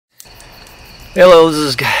Hello, this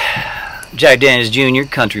is Jack Daniels Jr.,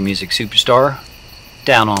 country music superstar.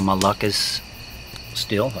 Down on my luck is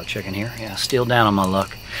still, I'll check in here. Yeah, still down on my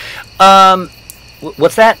luck.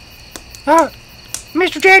 What's that?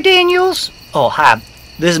 Mr. Jack Daniels? Oh, hi.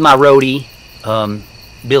 This is my roadie,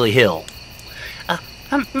 Billy Hill.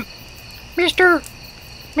 Mr.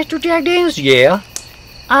 Jack Daniels? Yeah.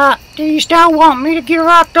 Do you still want me to give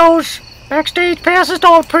out those backstage passes to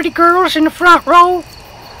all the pretty girls in the front row?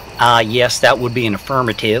 Yes, that would be an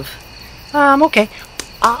affirmative. Okay.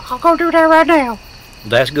 I'll go do that right now.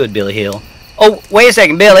 That's good, Billy Hill. Oh, wait a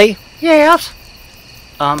second, Billy. Yes?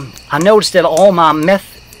 I noticed that all my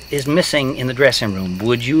meth is missing in the dressing room.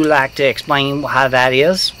 Would you like to explain how that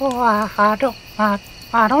is? Well, I don't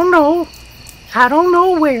know. I don't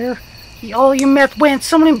know where all your meth went.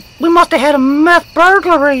 We must have had a meth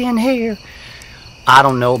burglary in here. I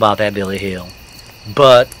don't know about that, Billy Hill.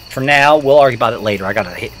 But for now, we'll argue about it later. I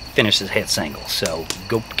gotta finish this hit single, so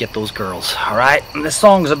go get those girls, alright? This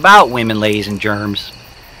song is about women, ladies, and germs.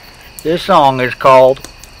 This song is called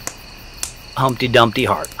Humpty Dumpty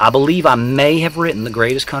Heart. I believe I may have written the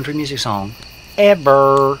greatest country music song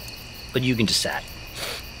ever, but you can decide.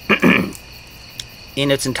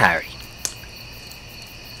 In its entirety.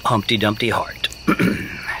 Humpty Dumpty Heart. 1,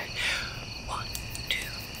 2,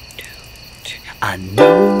 2, 2. I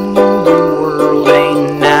know the world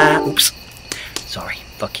ain't nice. Oops. Sorry.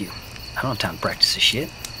 Fuck you. I don't have time to practice this shit.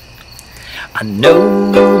 I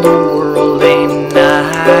know the world ain't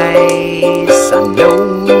nice. I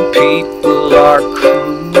know people are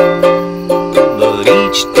cruel, but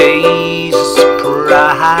each day's a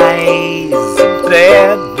surprise. A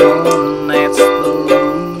bad one, that's the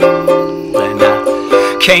rule. And I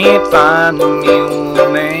can't find me a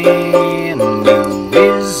man who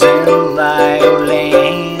isn't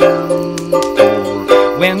violent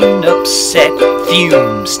or when upset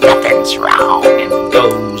fumes, nothing's wrong, and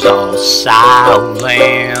goes all silent.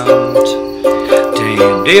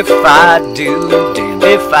 Damned if I do, damned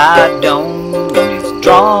if I don't. It's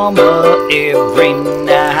drama every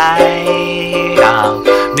night. I'll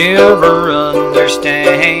never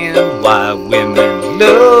understand why women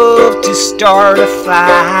love to start a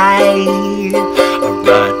fight. I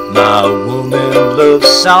write my woman love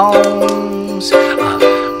songs. I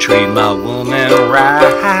treat my woman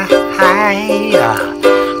right. I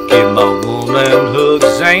give my woman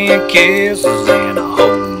hugs and kisses, and I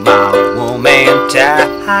hold my woman tight.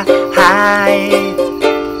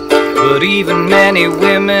 But even many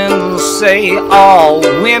women say all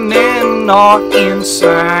women are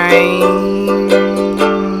insane.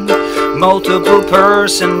 Multiple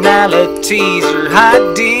personalities are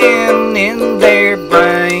hiding in their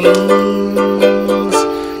brains.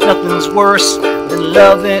 Nothing's worse than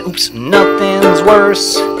loving, nothing's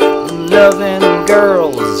worse than loving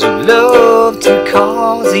girls who love to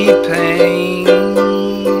cause you pain.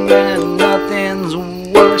 And nothing's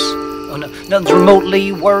worse, nothing's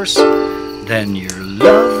remotely worse than your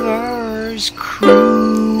lover's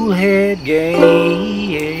cruel head games.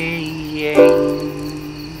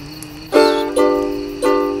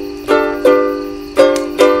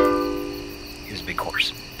 Here's a big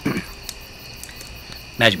chorus.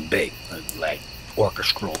 Imagine big, like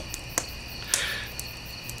orchestral.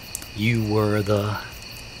 You were the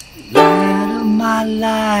light of my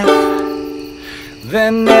life.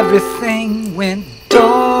 Then everything went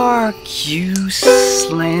dark. You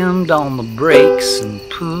slammed on the brakes and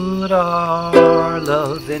put our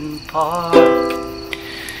love in park. You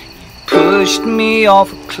pushed me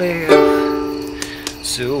off a cliff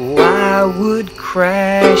so I would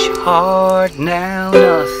crash hard. Now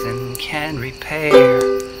nothing can repair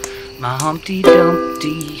my Humpty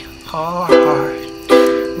Dumpty heart.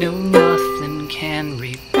 No, nothing can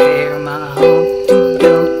repair my Humpty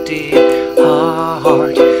Dumpty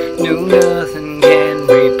heart. No, nothing can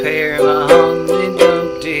repair my Humpty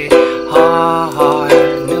Dumpty heart.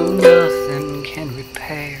 No, nothing can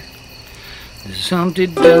repair this Humpty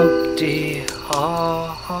Dumpty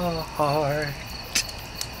heart.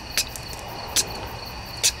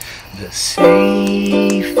 The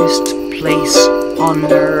safest place on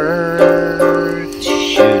earth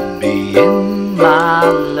should be in my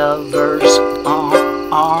lover's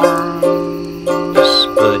arms,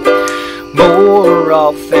 but more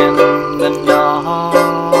often than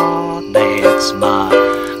not, that's my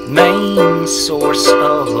main source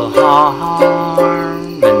of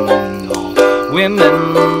harm. And all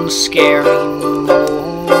women scare me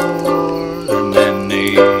more than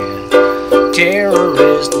a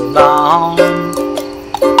terrorist bomb.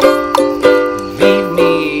 Leave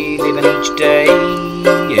me living each day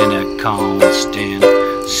in a constant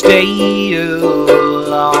state of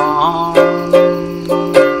alarm.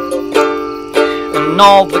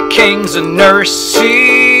 all the kings and nurses,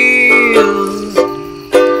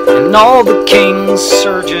 and all the king's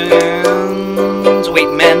surgeons, wait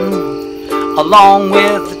men, along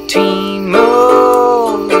with the team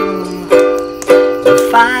of the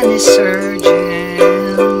finest surgeons,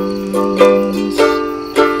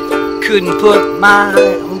 couldn't put my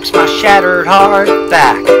shattered heart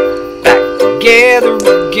back together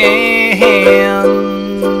again.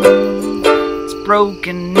 It's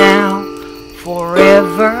broken now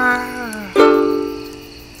forever,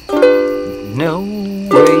 no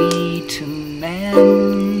way to mend.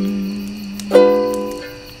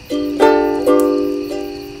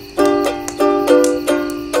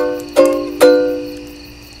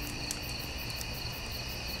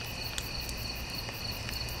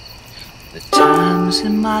 The times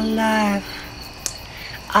in my life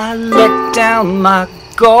I let down my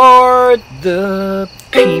guard, the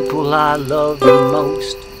people I love the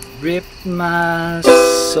most ripped my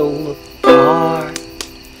soul apart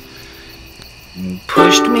and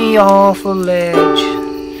pushed me off a ledge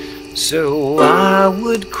so I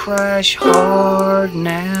would crash hard.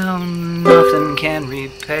 Now nothing can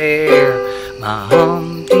repair my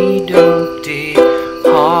Humpty Dumpty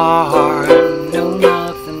heart. No,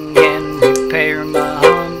 nothing can repair my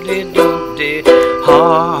Humpty Dumpty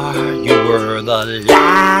heart. You were the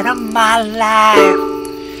light of my life,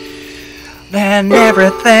 then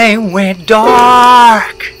everything went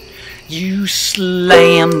dark. You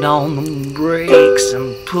slammed on the brakes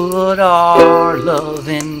and put our love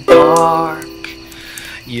in park.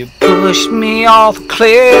 You pushed me off a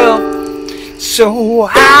cliff so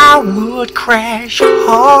I would crash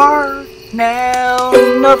hard. Now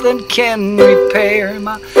nothing can repair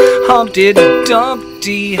my Humpty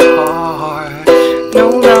Dumpty heart.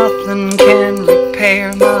 No, nothing can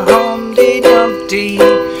repair my Humpty Dumpty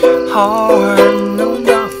heart. No,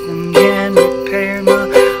 nothing can repair my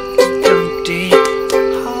Humpty Dumpty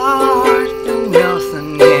heart. No,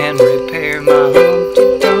 nothing can repair my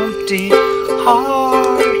Humpty Dumpty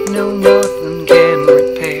heart. No, nothing can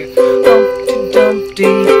repair Humpty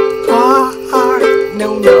Dumpty heart.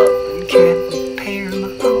 No, nothing can repair my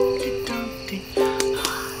Humpty Dumpty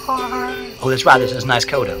heart. Oh, that's right, this is a nice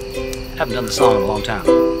coda. Haven't done the song in a long time.